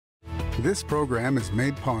This program is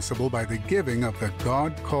made possible by the giving of the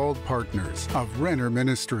God-called partners of Renner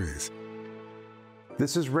Ministries.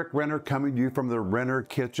 This is Rick Renner coming to you from the Renner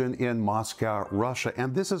kitchen in Moscow, Russia.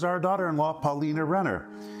 And this is our daughter-in-law, Paulina Renner.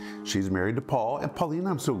 She's married to Paul. And Paulina,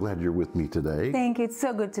 I'm so glad you're with me today. Thank you. It's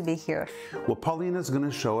so good to be here. Well, Paulina's going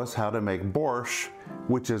to show us how to make borscht,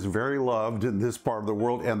 which is very loved in this part of the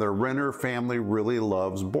world. And the Renner family really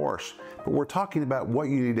loves borscht. But we're talking about what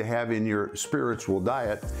you need to have in your spiritual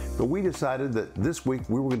diet. But we decided that this week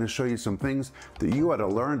we were going to show you some things that you ought to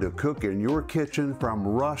learn to cook in your kitchen from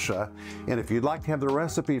Russia. And if you'd like to have the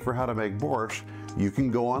recipe for how to make borscht, you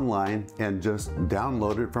can go online and just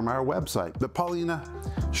download it from our website. But Paulina,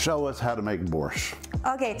 show us how to make borscht.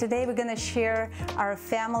 Okay, today we're gonna share our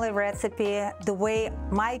family recipe, the way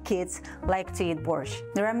my kids like to eat borscht.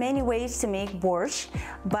 There are many ways to make borscht,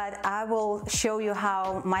 but I will show you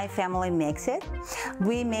how my family makes it.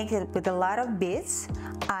 We make it with a lot of beets,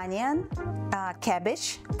 onion,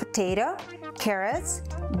 cabbage, potato, carrots,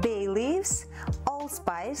 bay leaves,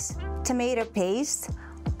 allspice, tomato paste,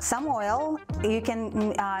 some oil. You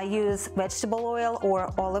can use vegetable oil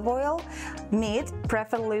or olive oil, meat,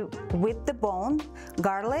 preferably with the bone,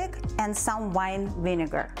 garlic, and some wine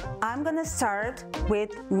vinegar. I'm gonna start with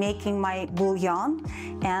making my bouillon,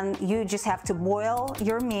 and you just have to boil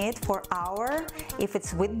your meat for an hour. If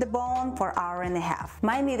it's with the bone, for an hour and a half.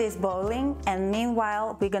 My meat is boiling, and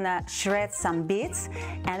meanwhile we're gonna shred some beets,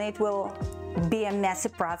 and it will be a messy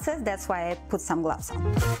process. That's why I put some gloves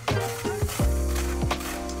on.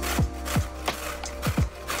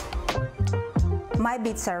 My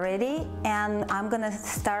beets are ready, and I'm gonna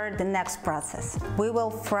start the next process. We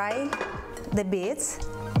will fry the beets,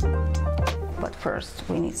 but first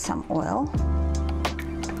we need some oil.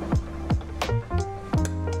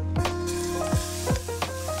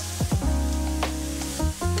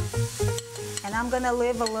 And I'm gonna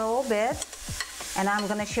leave a little bit, and I'm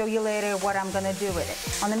gonna show you later what I'm gonna do with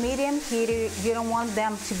it. On the medium heat, you don't want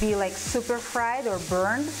them to be like super fried or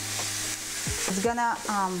burned. It's gonna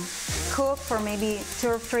cook for maybe 2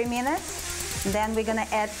 or 3 minutes. Then we're gonna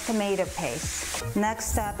add tomato paste.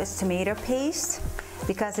 Next step is tomato paste,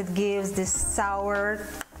 because it gives this sour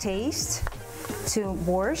taste to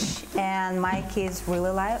borscht, and my kids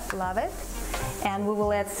really love it. And we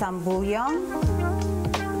will add some bouillon.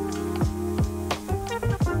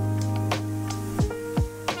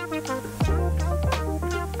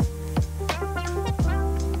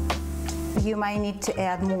 You might need to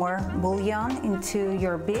add more bouillon into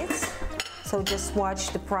your beets, so just watch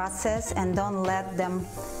the process and don't let them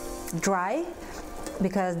dry,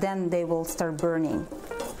 because then they will start burning.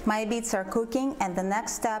 My beets are cooking, and the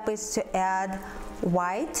next step is to add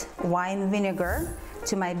white wine vinegar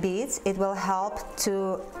to my beets. It will help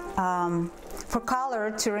to for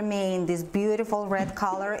color to remain, this beautiful red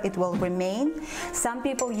color, it will remain. Some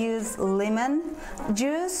people use lemon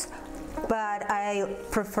juice, but I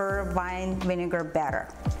prefer wine vinegar better.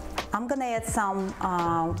 I'm gonna add some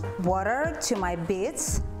water to my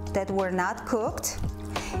beets that were not cooked.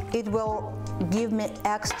 It will give me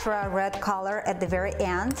extra red color at the very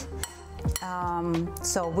end.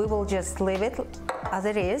 So we will just leave it as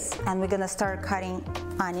it is, and we're gonna start cutting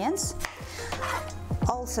onions.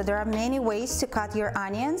 Also, there are many ways to cut your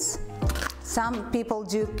onions. Some people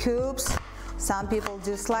do cubes, some people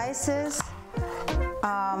do slices.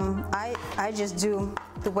 I just do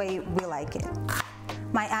the way we like it.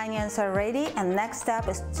 My onions are ready, and next step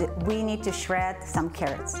is we need to shred some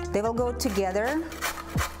carrots. They will go together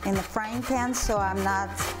in the frying pan, so I'm not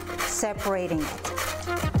separating it.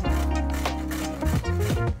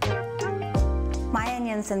 My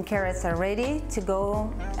onions and carrots are ready to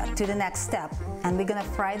go to the next step, and we're gonna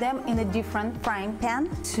fry them in a different frying pan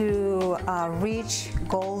to reach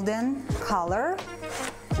golden color.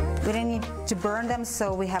 We don't need to burn them,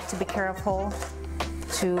 so we have to be careful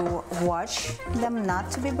to watch them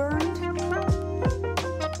not to be burned.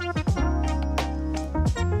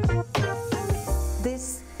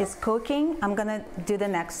 This is cooking. I'm gonna do the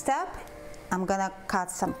next step. I'm gonna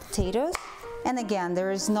cut some potatoes. And again,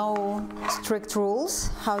 there is no strict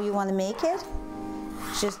rules how you want to make it.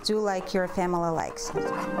 Just do like your family likes it.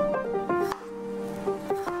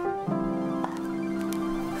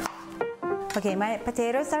 Okay, my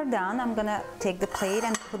potatoes are done. I'm gonna take the plate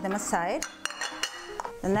and put them aside.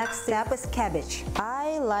 The next step is cabbage.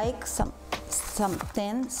 I like some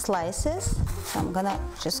thin slices, so I'm gonna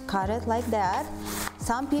just cut it like that.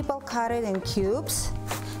 Some people cut it in cubes.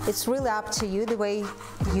 It's really up to you, the way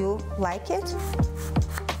you like it.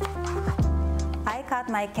 I cut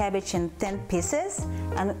my cabbage in thin pieces,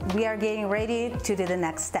 and we are getting ready to do the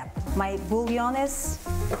next step. My bouillon is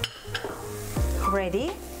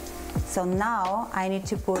ready. So now I need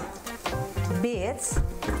to put beets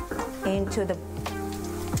into the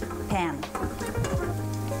pan.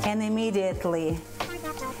 And immediately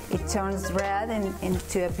it turns red and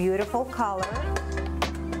into a beautiful color.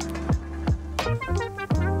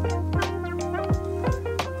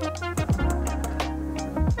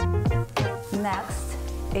 Next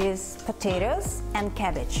is potatoes and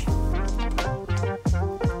cabbage.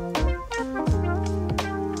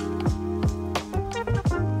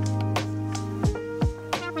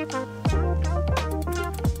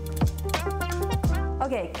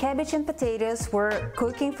 Okay, cabbage and potatoes were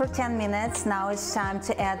cooking for 10 minutes. Now it's time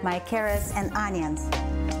to add my carrots and onions.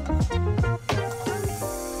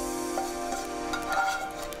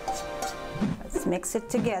 Let's mix it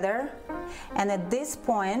together. And at this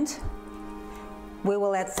point, we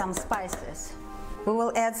will add some spices. We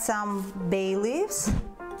will add some bay leaves.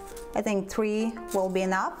 I think 3 will be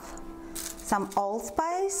enough. Some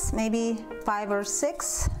allspice, maybe 5 or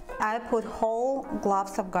 6. I put whole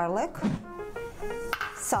cloves of garlic.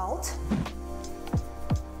 Salt,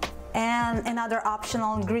 and another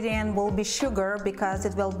optional ingredient will be sugar because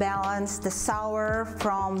it will balance the sour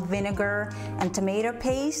from vinegar and tomato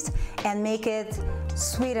paste and make it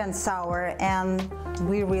sweet and sour, and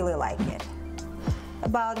we really like it.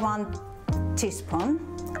 About 1 teaspoon,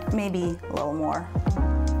 maybe a little more,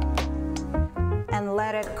 and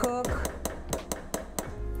let it cook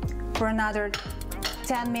for another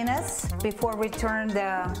 10 minutes before we turn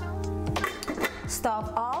the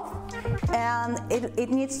stove off, and it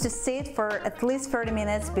needs to sit for at least 30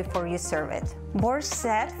 minutes before you serve it. Borscht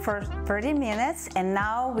set for 30 minutes, and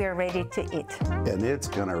now we're ready to eat. And it's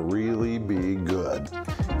gonna really be good.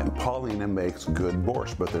 And Paulina makes good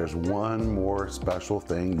borscht, but there's one more special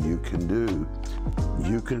thing you can do.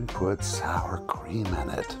 You can put sour cream in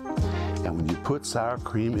it. And when you put sour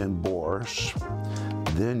cream in borscht,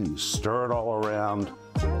 then you stir it all around.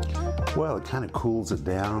 Well, it kind of cools it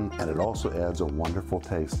down, and it also adds a wonderful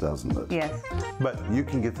taste, doesn't it? Yes. But you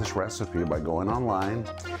can get this recipe by going online.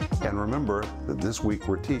 And remember that this week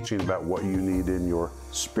we're teaching about what you need in your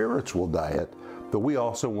spiritual diet, but we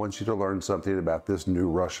also want you to learn something about this new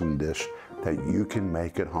Russian dish that you can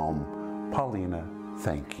make at home. Paulina,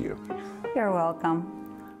 thank you. You're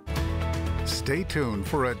welcome. Stay tuned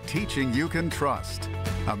for a teaching you can trust,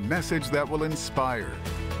 a message that will inspire,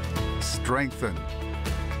 strengthen,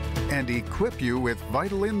 and equip you with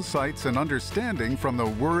vital insights and understanding from the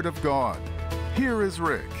Word of God. Here is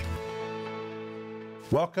Rick.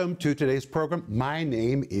 Welcome to today's program. My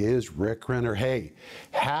name is Rick Renner. Hey,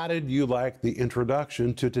 how did you like the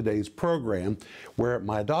introduction to today's program where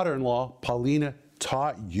my daughter-in-law, Paulina,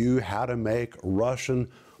 taught you how to make Russian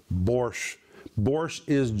borscht? Borscht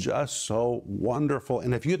is just so wonderful.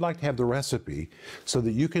 And if you'd like to have the recipe so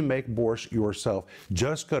that you can make borscht yourself,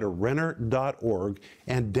 just go to renner.org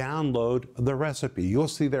and download the recipe. You'll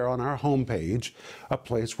see there on our homepage a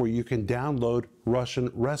place where you can download Russian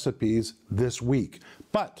recipes this week.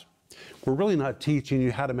 But we're really not teaching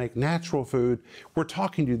you how to make natural food. We're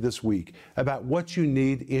talking to you this week about what you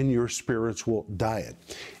need in your spiritual diet.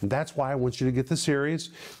 And that's why I want you to get the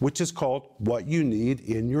series, which is called What You Need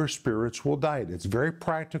in Your Spiritual Diet. It's very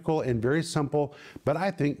practical and very simple, but I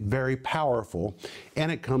think very powerful. And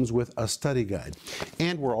it comes with a study guide.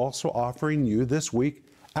 And we're also offering you this week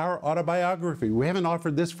our autobiography. We haven't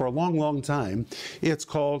offered this for a long, long time. It's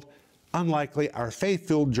called Unlikely, Our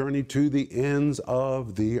Faith-Filled Journey to the Ends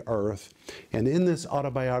of the Earth. And in this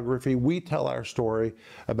autobiography, we tell our story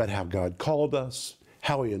about how God called us,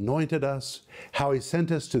 how He anointed us, how He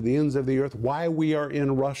sent us to the ends of the earth, why we are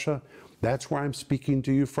in Russia. That's where I'm speaking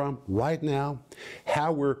to you from right now.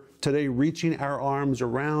 How we're today reaching our arms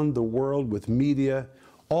around the world with media,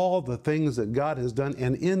 all the things that God has done.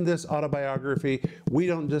 And in this autobiography, we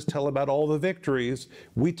don't just tell about all the victories,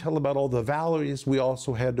 we tell about all the valleys we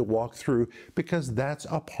also had to walk through, because that's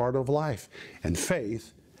a part of life. And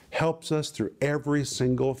faith helps us through every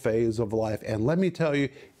single phase of life. And let me tell you,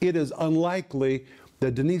 it is unlikely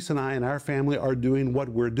that Denise and I and our family are doing what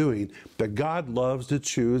we're doing, but God loves to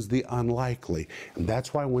choose the unlikely. And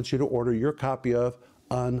that's why I want you to order your copy of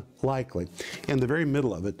Unlikely. In the very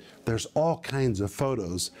middle of it, there's all kinds of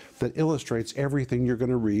photos that illustrates everything you're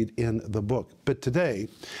going to read in the book. But today,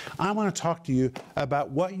 I want to talk to you about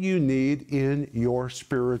what you need in your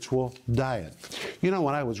spiritual diet. You know,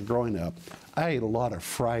 when I was growing up, I ate a lot of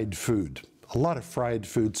fried food.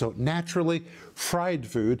 So naturally, fried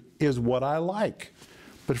food is what I like.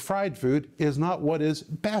 But fried food is not what is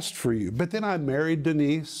best for you. But then I married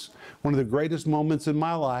Denise, one of the greatest moments in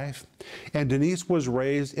my life. And Denise was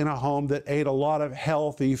raised in a home that ate a lot of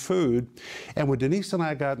healthy food. And when Denise and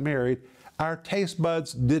I got married, Our taste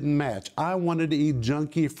buds didn't match. I wanted to eat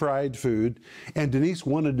junky fried food, and Denise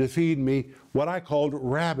wanted to feed me what I called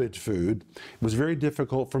rabbit food. It was very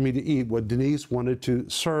difficult for me to eat what Denise wanted to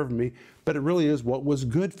serve me, but it really is what was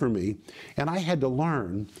good for me. And I had to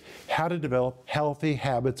learn how to develop healthy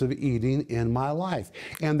habits of eating in my life.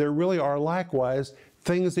 And there really are likewise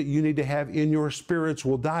things that you need to have in your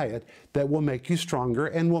spiritual diet that will make you stronger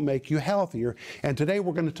and will make you healthier. And today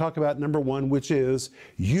we're going to talk about number one, which is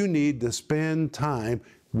you need to spend time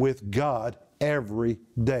with God every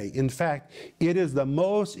day. In fact, it is the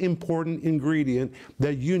most important ingredient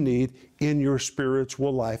that you need in your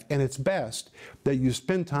spiritual life. And it's best that you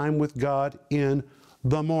spend time with God in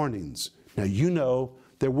the mornings. Now, you know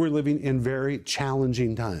that we're living in very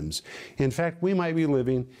challenging times. In fact, we might be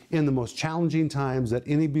living in the most challenging times that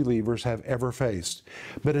any believers have ever faced.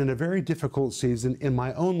 But in a very difficult season in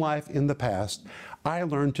my own life in the past, I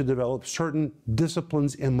learned to develop certain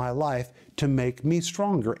disciplines in my life to make me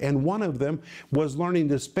stronger. And one of them was learning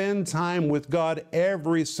to spend time with God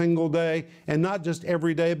every single day, and not just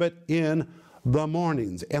every day, but in the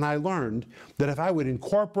mornings. And I learned that if I would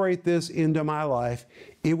incorporate this into my life,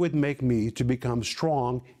 it would make me to become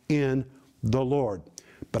strong in the Lord.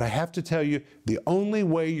 But I have to tell you, the only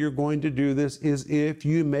way you're going to do this is if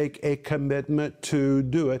you make a commitment to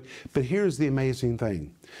do it. But here's the amazing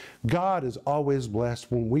thing. God is always blessed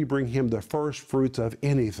when we bring Him the first fruits of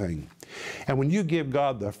anything. And when you give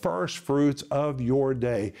God the first fruits of your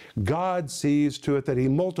day, God sees to it that He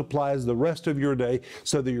multiplies the rest of your day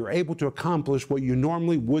so that you're able to accomplish what you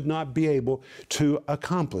normally would not be able to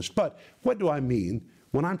accomplish. But what do I mean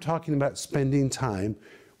when I'm talking about spending time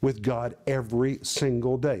with God every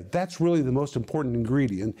single day? That's really the most important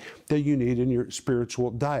ingredient that you need in your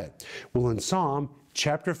spiritual diet. Well, in Psalm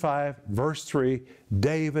chapter 5, verse 3,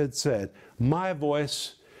 David said, "My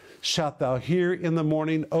voice shalt thou hear in the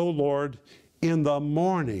morning, O Lord, in the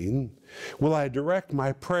morning will I direct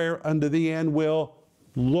my prayer unto thee and will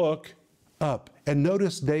look up." And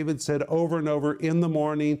notice David said over and over, in the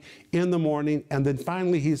morning, and then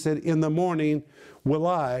finally he said, in the morning will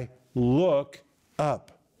I look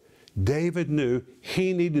up. David knew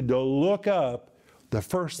he needed to look up the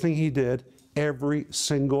first thing he did every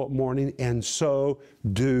single morning, and so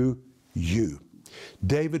do you.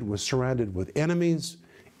 David was surrounded with enemies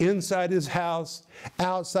inside his house,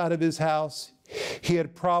 outside of his house. He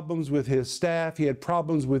had problems with his staff. He had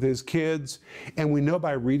problems with his kids. And we know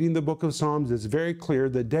by reading the book of Psalms, it's very clear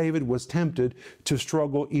that David was tempted to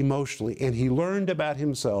struggle emotionally. And he learned about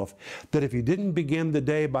himself that if he didn't begin the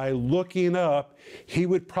day by looking up, he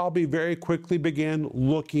would probably very quickly begin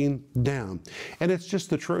looking down. And it's just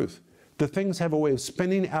the truth. The things have a way of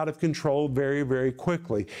spinning out of control very, very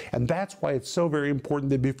quickly. And that's why it's so very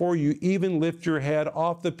important that before you even lift your head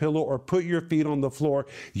off the pillow or put your feet on the floor,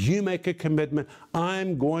 you make a commitment.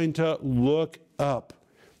 I'm going to look up.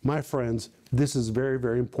 My friends, this is very,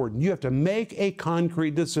 very important. You have to make a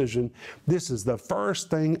concrete decision. This is the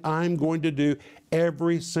first thing I'm going to do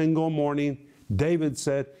every single morning. David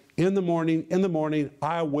said, in the morning,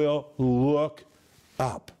 I will look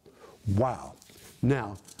up. Wow.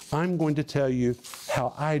 Now, I'm going to tell you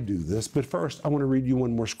how I do this, but first I want to read you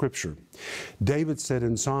one more scripture. David said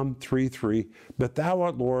in Psalm 3:3, "But thou,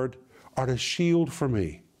 art Lord, art a shield for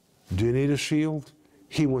me." Do you need a shield?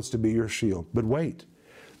 He wants to be your shield. But wait.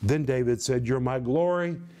 Then David said, "You're my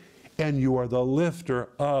glory, and you are the lifter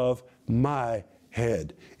of my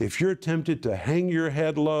head." If you're tempted to hang your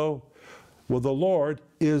head low, well, the Lord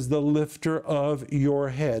is the lifter of your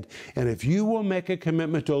head. And if you will make a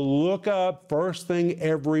commitment to look up first thing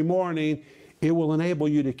every morning, it will enable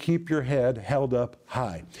you to keep your head held up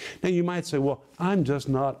high. Now you might say, well, I'm just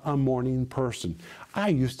not a morning person. I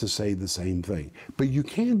used to say the same thing. But you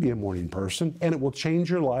can be a morning person, and it will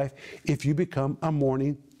change your life if you become a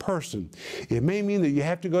morning person. It may mean that you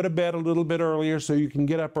have to go to bed a little bit earlier so you can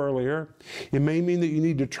get up earlier. It may mean that you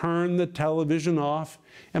need to turn the television off.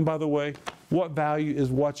 And by the way, what value is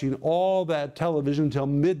watching all that television till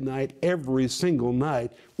midnight every single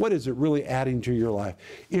night? What is it really adding to your life?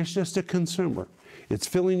 It's just a consumer. It's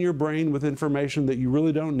filling your brain with information that you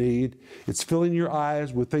really don't need. It's filling your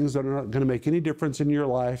eyes with things that are not going to make any difference in your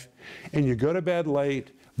life. And you go to bed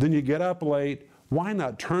late, then you get up late. Why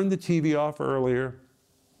not turn the TV off earlier?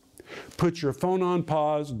 Put your phone on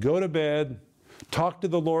pause, go to bed, talk to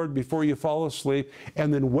the Lord before you fall asleep,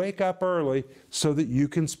 and then wake up early so that you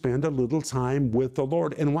can spend a little time with the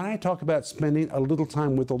Lord. And when I talk about spending a little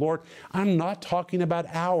time with the Lord, I'm not talking about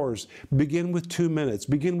hours. Begin with 2 minutes,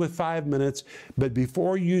 begin with 5 minutes, but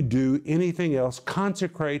before you do anything else,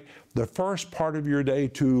 consecrate the first part of your day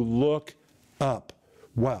to look up.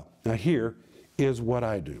 Wow. Now here is what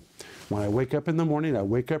I do. When I wake up in the morning, I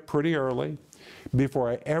wake up pretty early. Before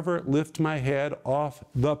I ever lift my head off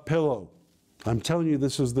the pillow, I'm telling you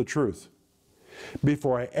this is the truth.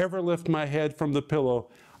 Before I ever lift my head from the pillow,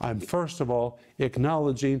 I'm first of all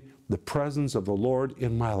acknowledging the presence of the Lord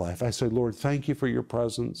in my life. I say, Lord, thank you for your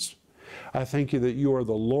presence. I thank you that you are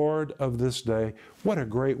the Lord of this day. What a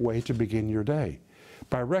great way to begin your day,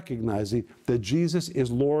 by recognizing that Jesus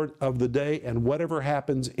is Lord of the day and whatever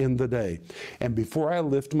happens in the day. And before I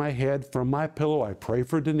lift my head from my pillow, I pray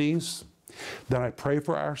for Denise. Then I pray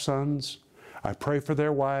for our sons. I pray for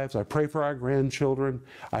their wives. I pray for our grandchildren.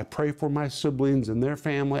 I pray for my siblings and their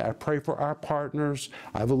family. I pray for our partners.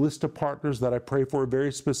 I have a list of partners that I pray for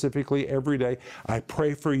very specifically every day. I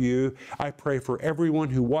pray for you. I pray for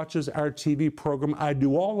everyone who watches our TV program. I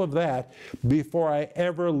do all of that before I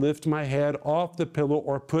ever lift my head off the pillow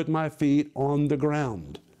or put my feet on the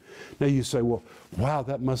ground. Now you say, well, wow,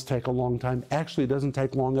 that must take a long time. Actually, it doesn't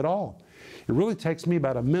take long at all. It really takes me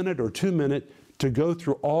about a minute or 2 minutes to go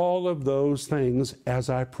through all of those things as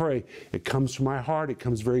I pray. It comes from my heart, it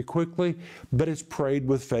comes very quickly, but it's prayed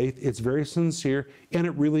with faith, it's very sincere, and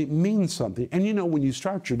it really means something. And you know, when you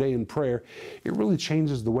start your day in prayer, it really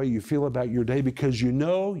changes the way you feel about your day, because you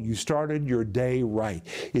know you started your day right.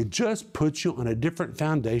 It just puts you on a different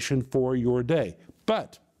foundation for your day.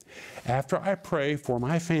 But after I pray for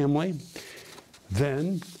my family,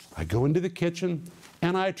 then I go into the kitchen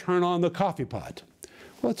and I turn on the coffee pot.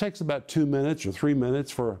 Well, it takes about 2 minutes or 3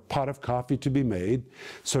 minutes for a pot of coffee to be made.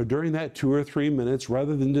 So during that 2 or 3 minutes,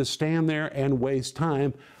 rather than just stand there and waste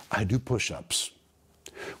time, I do push-ups.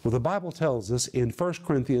 Well, the Bible tells us in 1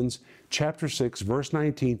 Corinthians chapter 6, verse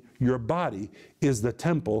 19, your body is the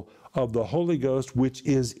temple of the Holy Ghost, which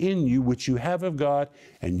is in you, which you have of God,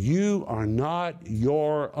 and you are not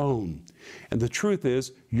your own. And the truth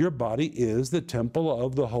is, your body is the temple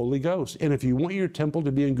of the Holy Ghost. And if you want your temple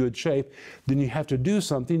to be in good shape, then you have to do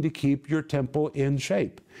something to keep your temple in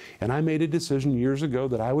shape. And I made a decision years ago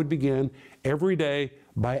that I would begin every day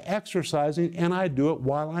by exercising, and I do it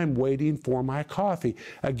while I'm waiting for my coffee.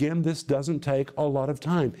 Again, this doesn't take a lot of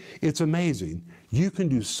time. It's amazing. You can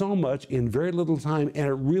do so much in very little time, and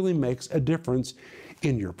it really makes a difference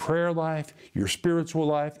in your prayer life, your spiritual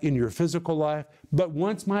life, in your physical life. But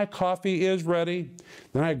once my coffee is ready,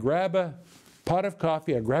 then I grab a pot of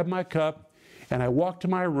coffee, I grab my cup, and I walk to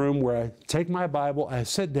my room where I take my Bible, I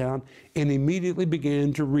sit down, and immediately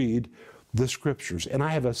begin to read the Scriptures. And I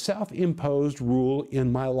have a self-imposed rule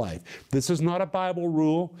in my life. This is not a Bible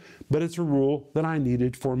rule, but it's a rule that I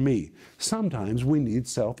needed for me. Sometimes we need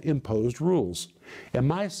self-imposed rules. And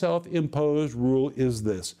my self-imposed rule is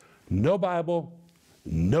this: no Bible,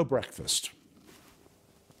 no breakfast.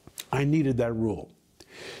 I needed that rule.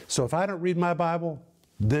 So if I don't read my Bible,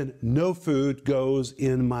 then no food goes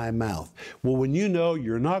in my mouth. Well, when you know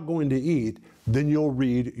you're not going to eat, then you'll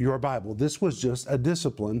read your Bible. This was just a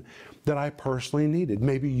discipline that I personally needed.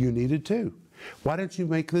 Maybe you needed too. Why don't you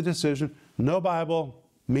make the decision? No Bible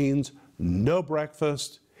means no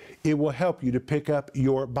breakfast. It will help you to pick up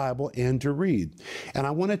your Bible and to read. And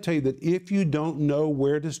I want to tell you that if you don't know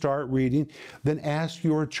where to start reading, then ask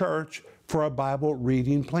your church for a Bible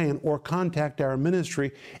reading plan, or contact our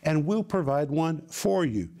ministry and we'll provide one for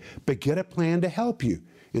you. But get a plan to help you.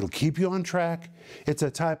 It'll keep you on track. It's a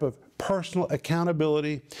type of personal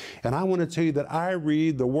accountability. And I want to tell you that I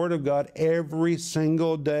read the Word of God every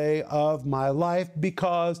single day of my life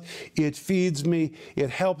because it feeds me, it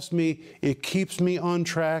helps me, it keeps me on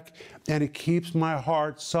track, and it keeps my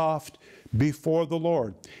heart soft before the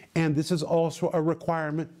Lord. And this is also a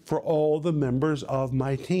requirement for all the members of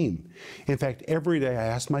my team. In fact, every day I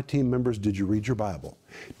ask my team members, did you read your Bible?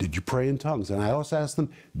 Did you pray in tongues? And I also ask them,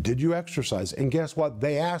 did you exercise? And guess what?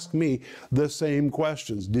 They ask me the same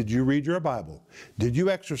questions. Did you read your Bible? Did you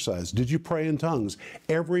exercise? Did you pray in tongues?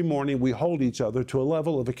 Every morning we hold each other to a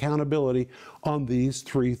level of accountability on these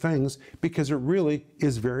three things because it really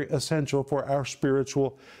is very essential for our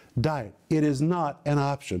spiritual diet. It is not an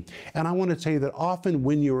option. And I want to tell you that often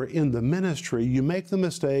when you are in the ministry, you make the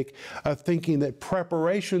mistake of thinking that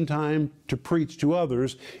preparation time to preach to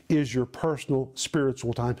others is your personal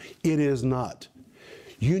spiritual time. It is not.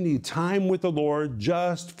 You need time with the Lord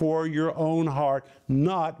just for your own heart,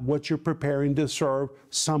 not what you're preparing to serve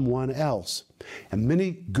someone else. And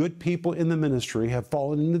many good people in the ministry have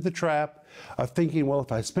fallen into the trap of thinking, well,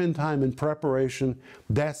 if I spend time in preparation,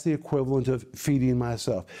 that's the equivalent of feeding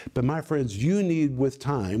myself. But my friends, you need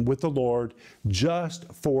time with the Lord just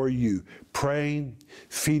for you. Praying,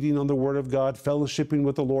 feeding on the Word of God, fellowshipping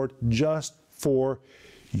with the Lord just for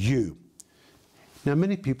you. Now,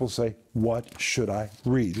 many people say, what should I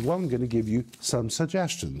read? Well, I'm going to give you some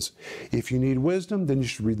suggestions. If you need wisdom, then you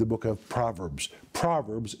should read the book of Proverbs.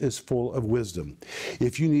 Proverbs is full of wisdom.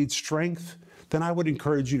 If you need strength, then I would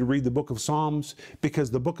encourage you to read the book of Psalms, because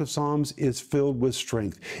the book of Psalms is filled with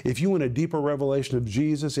strength. If you want a deeper revelation of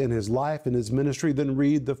Jesus and his life and his ministry, then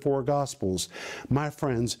read the four Gospels. My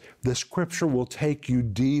friends, the scripture will take you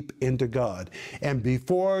deep into God. And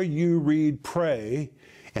before you read, pray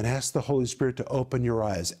and ask the Holy Spirit to open your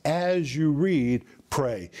eyes. As you read,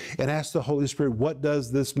 pray and ask the Holy Spirit, what does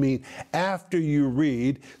this mean? After you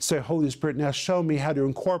read, say, Holy Spirit, now show me how to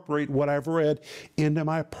incorporate what I've read into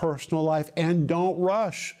my personal life. And don't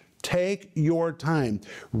rush. Take your time.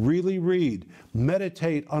 Really read.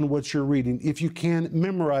 Meditate on what you're reading. If you can,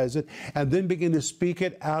 memorize it, and then begin to speak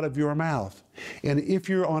it out of your mouth. And if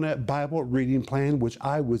you're on a Bible reading plan, which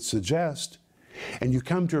I would suggest, and you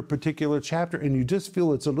come to a particular chapter and you just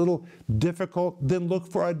feel it's a little difficult, then look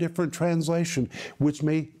for a different translation, which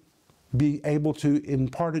may be able to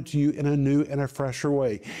impart it to you in a new and a fresher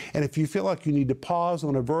way. And if you feel like you need to pause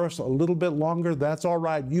on a verse a little bit longer, that's all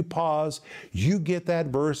right. You pause, you get that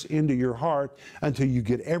verse into your heart until you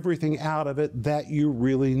get everything out of it that you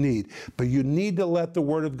really need. But you need to let the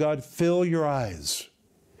Word of God fill your eyes.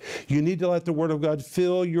 You need to let the Word of God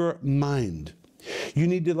fill your mind. You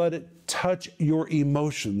need to let it touch your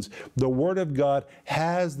emotions. The Word of God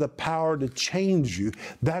has the power to change you.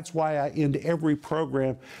 That's why I end every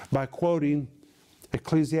program by quoting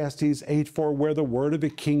Ecclesiastes 8:4, where the word of a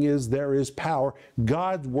king is, there is power.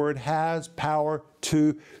 God's Word has power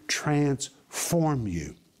to transform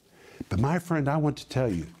you. But my friend, I want to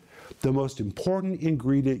tell you, the most important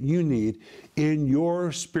ingredient you need in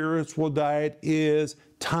your spiritual diet is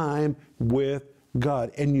time with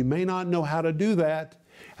God. And you may not know how to do that.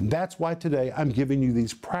 And that's why today I'm giving you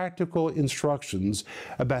these practical instructions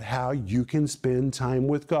about how you can spend time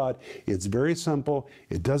with God. It's very simple,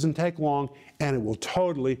 it doesn't take long, and it will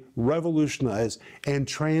totally revolutionize and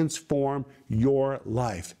transform your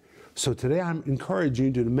life. So today I'm encouraging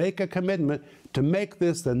you to make a commitment to make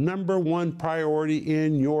this the #1 priority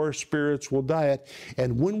in your spiritual diet.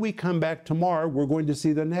 And when we come back tomorrow, we're going to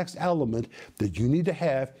see the next element that you need to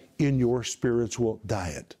have in your spiritual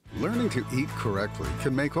diet. Learning to eat correctly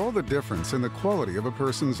can make all the difference in the quality of a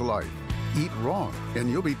person's life. Eat wrong, and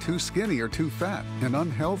you'll be too skinny or too fat and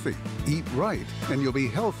unhealthy. Eat right, and you'll be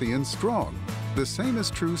healthy and strong. The same is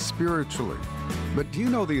true spiritually. But do you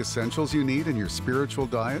know the essentials you need in your spiritual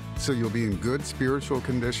diet so you'll be in good spiritual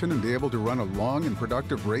condition and be able to run a long and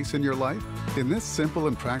productive race in your life? In this simple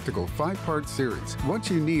and practical 5-part series, What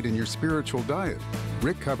You Need in Your Spiritual Diet,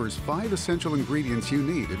 Rick covers 5 essential ingredients you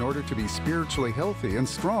need in order to be spiritually healthy and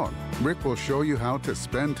strong. Rick will show you how to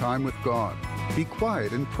spend time with God, be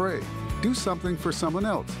quiet and pray, do something for someone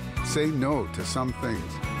else, say no to some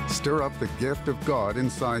things, stir up the gift of God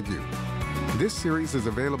inside you. This series is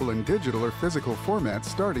available in digital or physical formats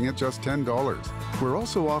starting at just $10. We're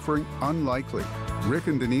also offering Unlikely, Rick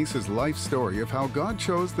and Denise's life story of how God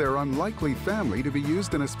chose their unlikely family to be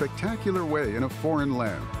used in a spectacular way in a foreign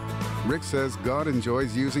land. Rick says God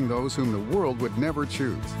enjoys using those whom the world would never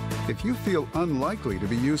choose. If you feel unlikely to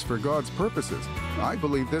be used for God's purposes, I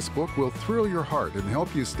believe this book will thrill your heart and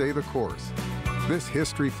help you stay the course. This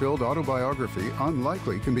history-filled autobiography,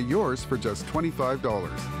 Unlikely, can be yours for just $25.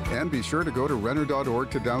 And be sure to go to Renner.org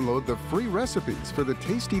to download the free recipes for the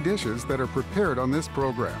tasty dishes that are prepared on this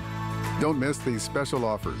program. Don't miss these special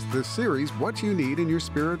offers, this series, What You Need in Your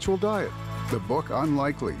Spiritual Diet, the book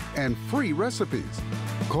Unlikely, and free recipes.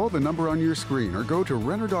 Call the number on your screen or go to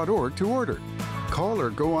Renner.org to order. Call or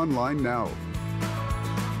go online now.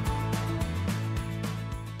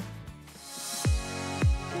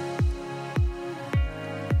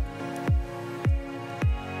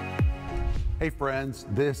 Hey friends,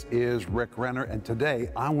 this is Rick Renner, and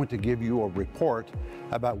today I want to give you a report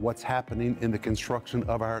about what's happening in the construction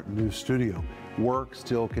of our new studio. Work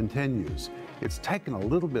still continues. It's taken a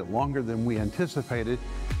little bit longer than we anticipated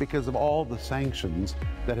because of all the sanctions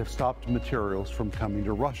that have stopped materials from coming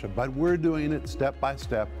to Russia, but we're doing it step by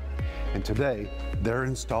step. And today, they're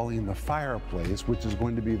installing the fireplace, which is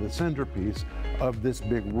going to be the centerpiece of this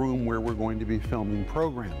big room where we're going to be filming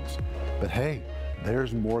programs. But hey,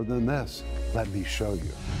 there's more than this. Let me show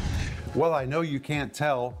you. Well, I know you can't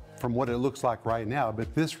tell from what it looks like right now,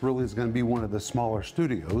 but this really is going to be one of the smaller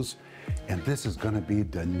studios, and this is going to be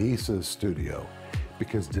Denise's studio,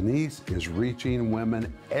 because Denise is reaching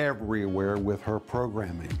women everywhere with her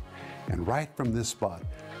programming. And right from this spot,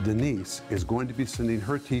 Denise is going to be sending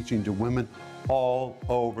her teaching to women all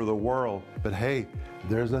over the world. But hey,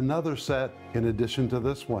 there's another set in addition to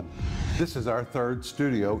this one. This is our third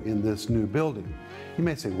studio in this new building. You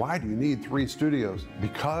may say, why do you need 3 studios?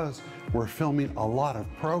 Because we're filming a lot of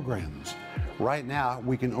programs. Right now,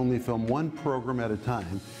 we can only film 1 program at a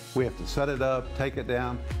time. We have to set it up, take it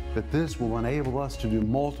down, but this will enable us to do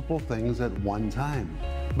multiple things at one time.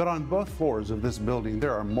 But on both floors of this building,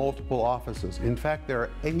 there are multiple offices. In fact, there are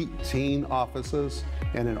 18 offices,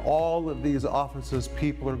 and in all of these offices,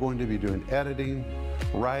 people are going to be doing editing,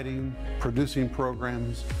 writing, producing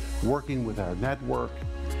programs, working with our network.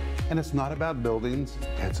 And it's not about buildings,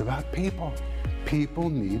 it's about people. People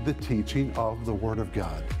need the teaching of the Word of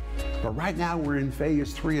God. But right now we're in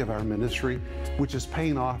phase 3 of our ministry, which is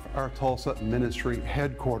paying off our Tulsa ministry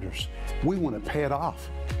headquarters. We want to pay it off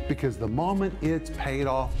because the moment it's paid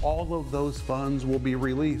off, all of those funds will be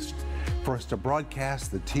released for us to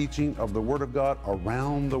broadcast the teaching of the Word of God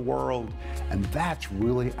around the world. And that's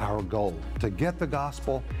really our goal, to get the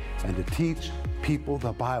gospel and to teach people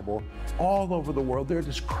the Bible all over the world. They're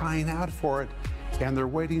just crying out for it, and they're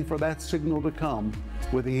waiting for that signal to come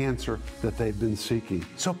with the answer that they've been seeking.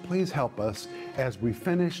 So please help us as we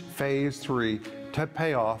finish phase 3 to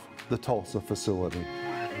pay off the Tulsa facility.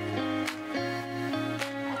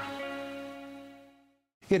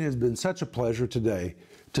 It has been such a pleasure today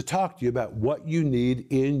to talk to you about what you need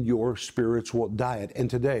in your spiritual diet. And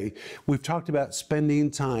today, we've talked about spending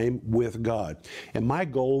time with God. And my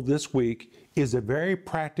goal this week is to very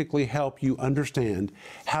practically help you understand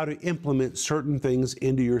how to implement certain things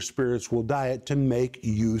into your spiritual diet to make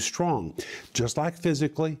you strong. Just like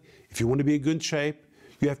physically, if you want to be in good shape,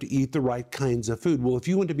 you have to eat the right kinds of food. Well, if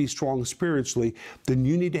you want to be strong spiritually, then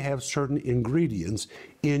you need to have certain ingredients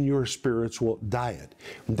in your spiritual diet.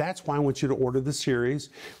 And that's why I want you to order the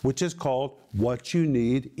series, which is called What You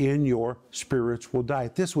Need in Your Spiritual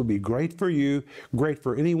Diet. This would be great for you, great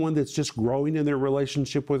for anyone that's just growing in their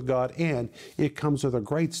relationship with God, and it comes with a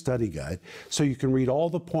great study guide, so you can read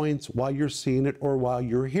all the points while you're seeing it or while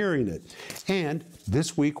you're hearing it. And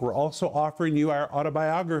this week, we're also offering you our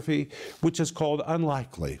autobiography, which is called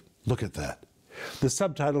Unlikely. Look at that. The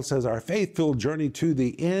subtitle says, Our Faith-Filled Journey to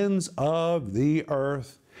the Ends of the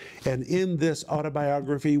Earth. And in this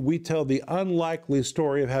autobiography, we tell the unlikely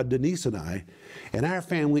story of how Denise and I and our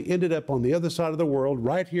family ended up on the other side of the world,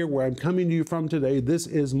 right here where I'm coming to you from today. This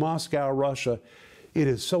is Moscow, Russia. It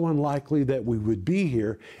is so unlikely that we would be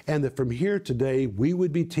here, and that from here today, we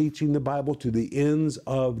would be teaching the Bible to the ends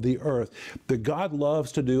of the earth. That God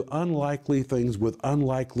loves to do unlikely things with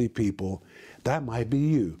unlikely people. That might be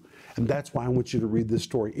you. And that's why I want you to read this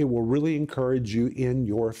story. It will really encourage you in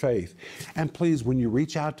your faith. And please, when you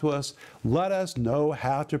reach out to us, let us know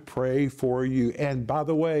how to pray for you. And by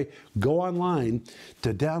the way, go online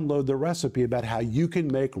to download the recipe about how you can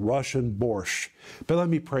make Russian borscht. But let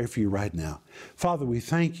me pray for you right now. Father, we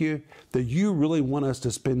thank you that you really want us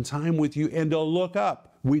to spend time with you and to look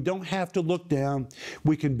up. We don't have to look down.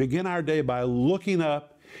 We can begin our day by looking up.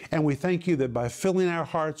 And we thank you that by filling our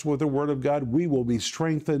hearts with the Word of God, we will be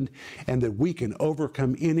strengthened and that we can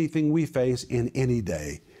overcome anything we face in any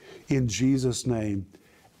day. In Jesus' name,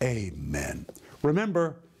 amen.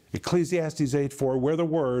 Remember, Ecclesiastes 8:4, where the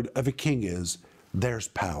word of a king is, there's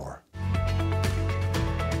power.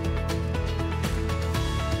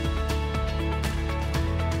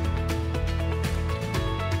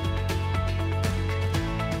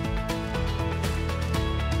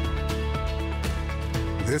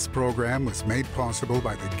 This program was made possible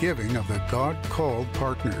by the giving of the God-called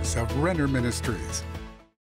partners of Renner Ministries.